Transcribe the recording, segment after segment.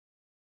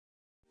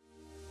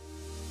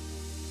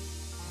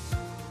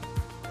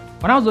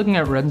When I was looking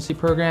at residency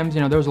programs,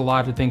 there was a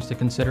lot of things to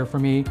consider for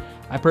me.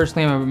 I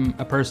personally am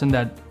a person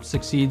that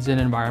succeeds in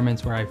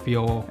environments where I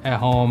feel at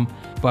home,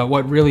 but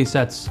what really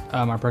sets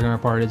our program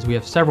apart is we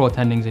have several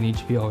attendings in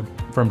each field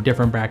from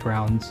different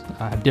backgrounds,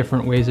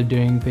 different ways of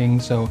doing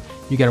things, so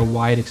you get a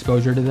wide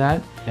exposure to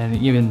that. And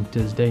even to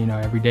this day,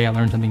 every day I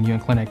learn something new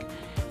in clinic.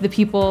 The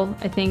people,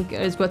 I think,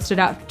 is what stood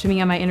out to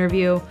me on my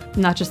interview,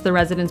 not just the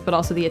residents, but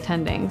also the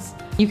attendings.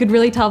 You could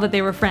really tell that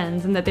they were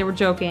friends and that they were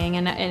joking,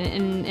 and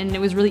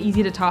it was really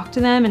easy to talk to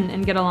them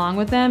and get along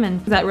with them,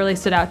 and that really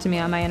stood out to me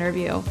on my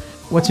interview.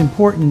 What's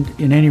important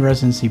in any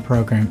residency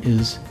program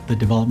is the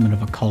development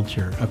of a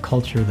culture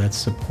that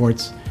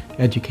supports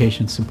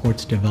education,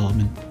 supports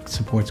development,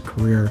 supports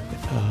career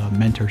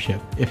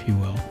mentorship, if you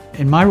will.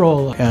 And my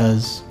role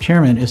as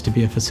chairman is to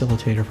be a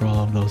facilitator for all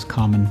of those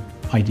common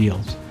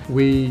ideals.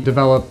 We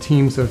develop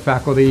teams of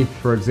faculty.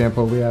 For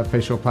example, we have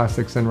facial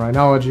plastics and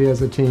rhinology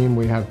as a team,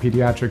 we have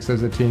pediatrics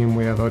as a team,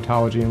 we have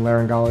otology and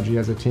laryngology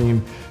as a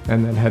team,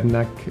 and then head and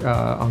neck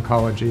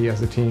oncology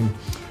as a team.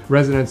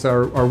 Residents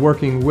are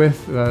working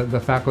with the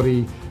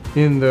faculty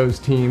in those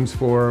teams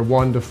for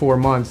 1 to 4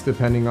 months,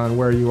 depending on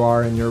where you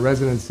are in your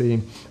residency.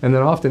 And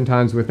then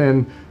oftentimes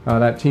within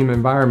that team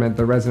environment,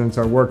 the residents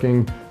are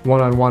working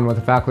one-on-one with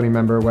a faculty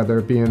member, whether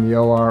it be in the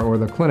OR or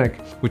the clinic.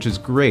 Which is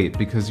great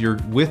because you're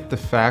with the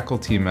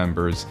faculty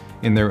members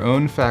in their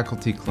own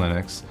faculty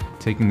clinics,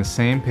 taking the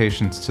same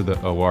patients to the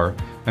OR,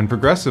 and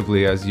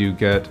progressively as you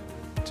get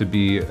to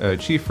be a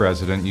chief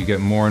resident, you get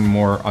more and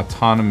more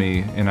autonomy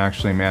in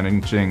actually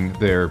managing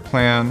their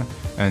plan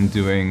and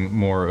doing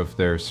more of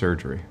their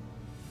surgery.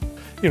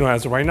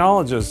 As a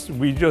rhinologist,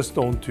 we just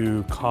don't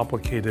do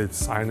complicated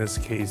sinus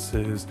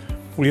cases.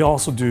 We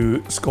also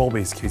do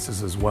skull-based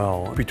cases as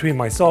well. Between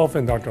myself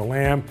and Dr.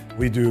 Lamb,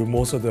 we do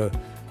most of the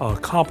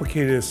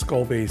complicated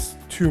skull-based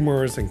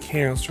tumors and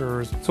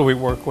cancers. So we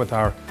work with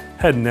our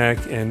head, neck,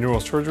 and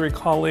neurosurgery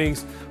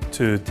colleagues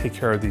to take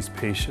care of these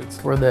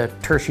patients. We're the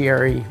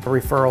tertiary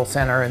referral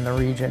center in the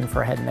region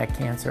for head and neck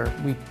cancer.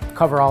 We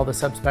cover all the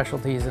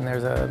subspecialties, and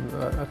there's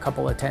a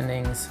couple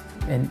attendings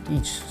in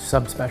each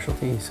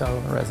subspecialty,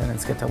 so the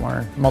residents get to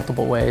learn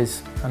multiple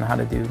ways on how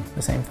to do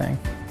the same thing.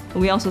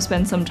 We also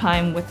spend some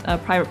time with a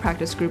private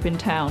practice group in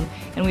town,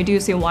 and we do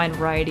see a wide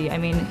variety. I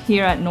mean,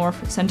 here at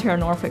Centera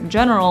Norfolk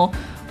General,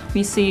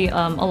 we see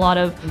a lot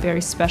of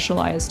very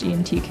specialized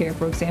ENT care,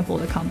 for example,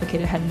 the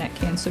complicated head and neck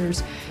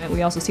cancers. And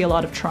we also see a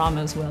lot of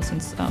trauma as well,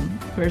 since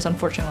there's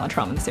unfortunately a lot of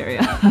trauma in this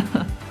area.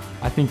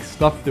 I think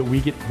stuff that we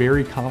get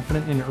very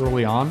confident in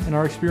early on in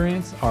our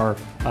experience are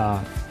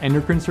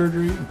endocrine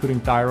surgery, including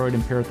thyroid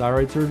and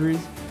parathyroid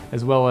surgeries,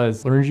 as well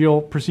as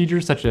laryngeal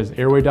procedures such as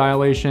airway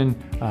dilation,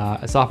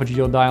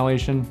 esophageal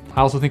dilation.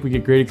 I also think we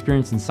get great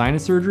experience in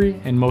sinus surgery,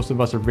 and most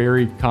of us are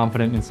very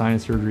confident in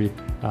sinus surgery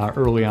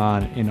early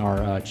on in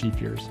our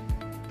chief years.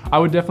 I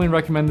would definitely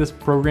recommend this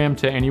program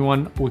to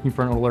anyone looking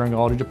for an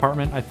otolaryngology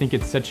department. I think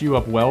it sets you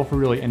up well for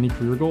really any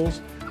career goals.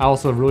 I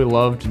also really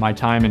loved my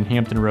time in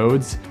Hampton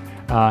Roads,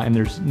 and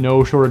there's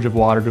no shortage of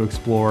water to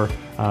explore,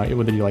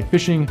 whether you like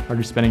fishing or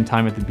just spending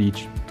time at the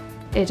beach.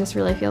 It just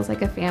really feels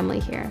like a family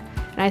here.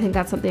 And I think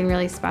that's something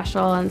really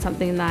special and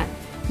something that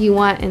you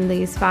want in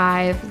these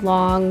 5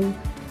 long,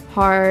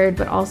 hard,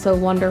 but also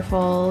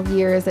wonderful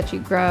years that you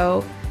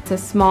grow. It's a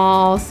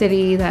small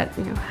city that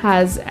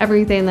has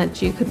everything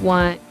that you could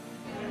want.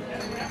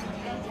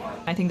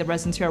 I think the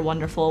residents here are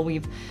wonderful.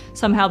 We've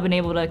somehow been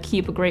able to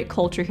keep a great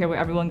culture here where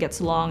everyone gets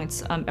along.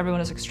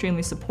 Everyone is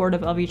extremely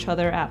supportive of each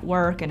other at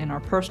work and in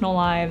our personal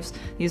lives.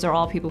 These are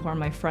all people who are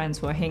my friends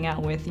who I hang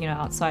out with,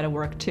 outside of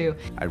work too.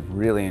 I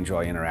really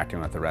enjoy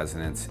interacting with the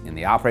residents in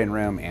the operating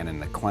room and in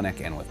the clinic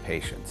and with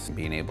patients.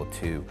 Being able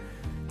to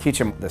teach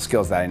them the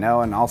skills that I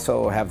know and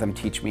also have them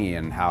teach me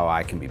and how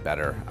I can be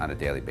better on a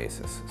daily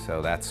basis.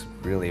 So that's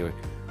really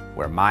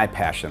where my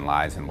passion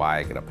lies and why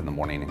I get up in the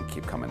morning and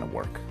keep coming to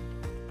work.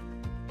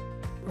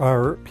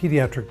 Our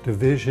pediatric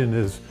division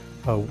is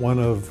one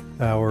of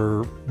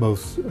our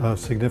most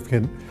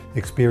significant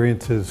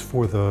experiences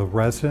for the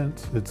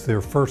residents. It's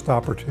their first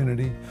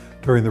opportunity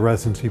during the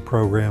residency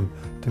program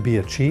to be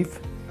a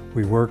chief.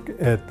 We work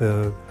at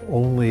the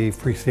only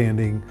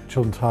freestanding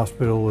children's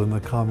hospital in the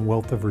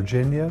Commonwealth of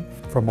Virginia.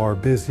 From our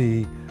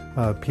busy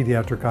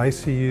pediatric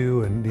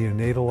ICU and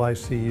neonatal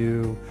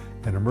ICU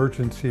and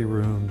emergency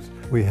rooms,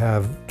 we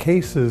have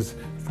cases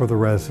for the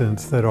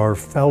residents that are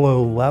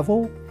fellow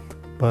level,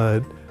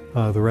 but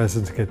the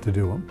residents get to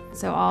do them.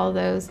 So all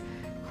those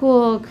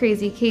cool,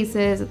 crazy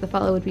cases that the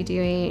fellow would be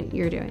doing,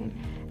 you're doing.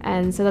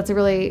 And so that's a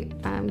really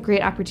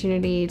great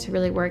opportunity to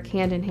really work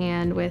hand in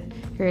hand with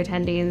your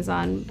attendings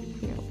on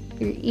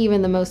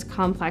even the most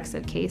complex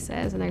of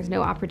cases, and there's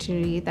no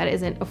opportunity that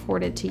isn't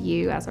afforded to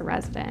you as a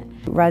resident.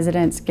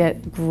 Residents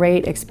get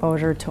great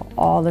exposure to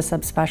all the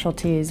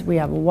subspecialties. We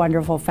have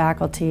wonderful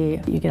faculty.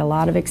 You get a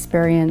lot of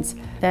experience.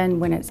 Then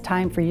when it's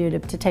time for you to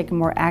take a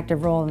more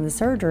active role in the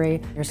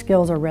surgery, your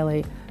skills are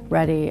really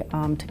ready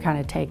to kind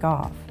of take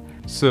off.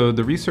 So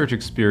the research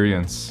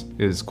experience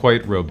is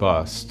quite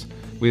robust.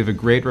 We have a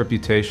great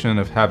reputation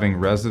of having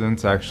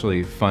residents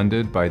actually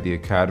funded by the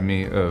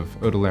Academy of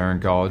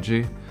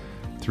Otolaryngology.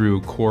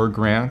 through core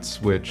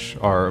grants, which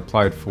are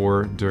applied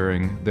for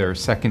during their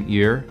second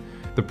year.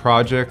 The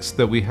projects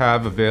that we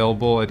have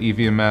available at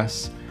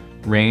EVMS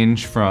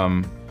range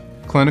from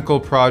clinical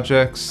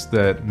projects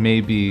that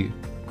may be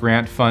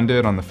grant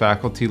funded on the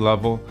faculty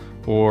level,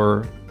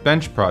 or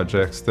bench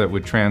projects that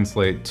would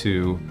translate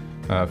to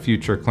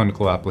future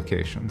clinical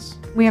applications.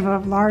 We have a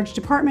large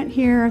department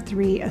here,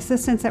 3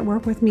 assistants that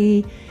work with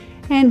me,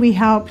 and we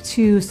help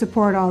to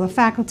support all the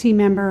faculty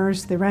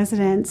members, the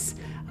residents,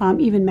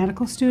 even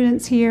medical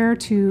students here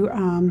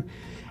to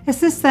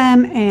assist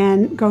them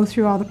and go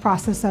through all the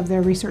process of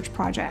their research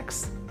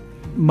projects.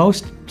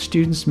 Most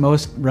students,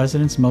 most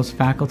residents, most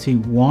faculty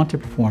want to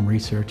perform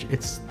research.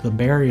 It's the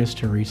barriers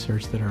to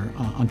research that are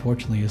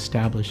unfortunately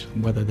established,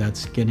 whether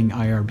that's getting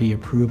IRB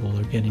approval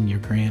or getting your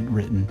grant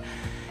written.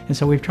 And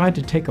so we've tried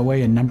to take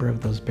away a number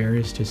of those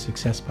barriers to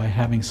success by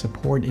having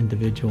support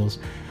individuals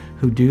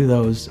who do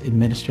those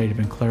administrative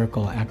and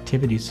clerical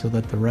activities so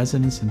that the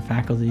residents and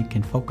faculty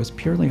can focus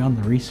purely on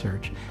the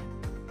research.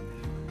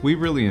 We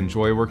really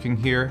enjoy working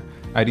here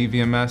at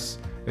EVMS.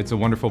 It's a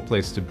wonderful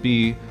place to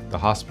be. The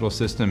hospital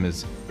system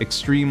is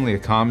extremely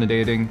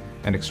accommodating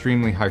and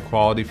extremely high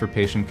quality for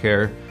patient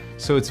care.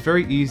 So it's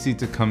very easy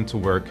to come to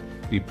work,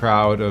 be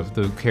proud of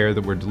the care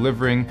that we're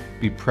delivering,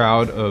 be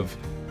proud of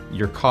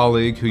your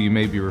colleague who you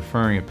may be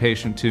referring a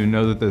patient to,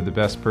 know that they're the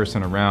best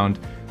person around,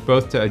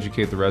 both to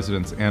educate the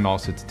residents and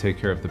also to take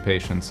care of the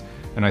patients.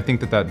 And I think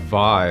that that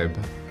vibe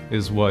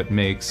is what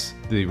makes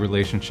the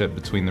relationship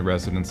between the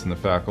residents and the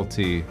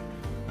faculty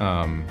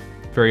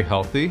very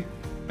healthy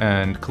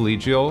and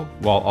collegial,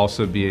 while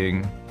also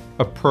being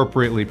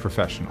appropriately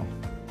professional.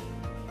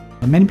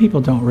 Many people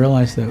don't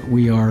realize that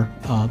we are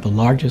the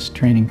largest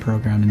training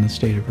program in the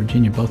state of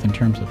Virginia, both in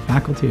terms of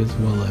faculty as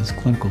well as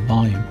clinical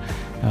volume.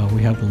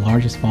 We have the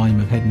largest volume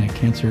of head and neck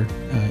cancer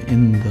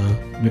in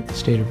the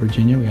state of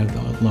Virginia. We have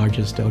the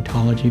largest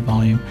otology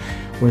volume.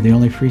 We're the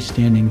only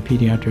freestanding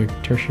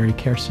pediatric tertiary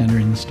care center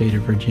in the state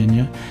of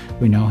Virginia.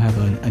 We now have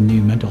a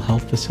new mental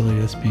health facility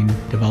that's being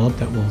developed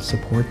that will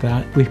support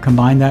that. We've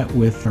combined that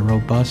with a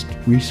robust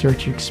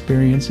research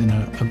experience and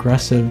an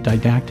aggressive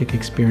didactic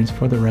experience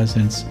for the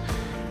residents.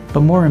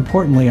 But more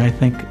importantly, I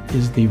think,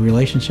 is the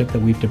relationship that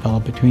we've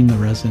developed between the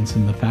residents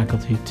and the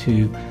faculty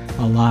to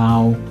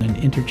allow an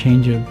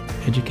interchange of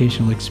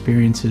educational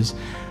experiences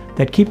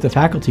that keep the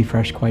faculty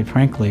fresh, quite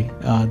frankly,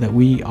 that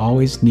we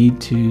always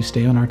need to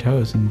stay on our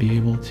toes and be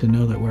able to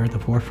know that we're at the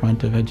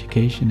forefront of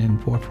education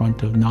and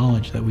forefront of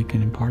knowledge that we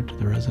can impart to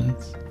the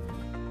residents.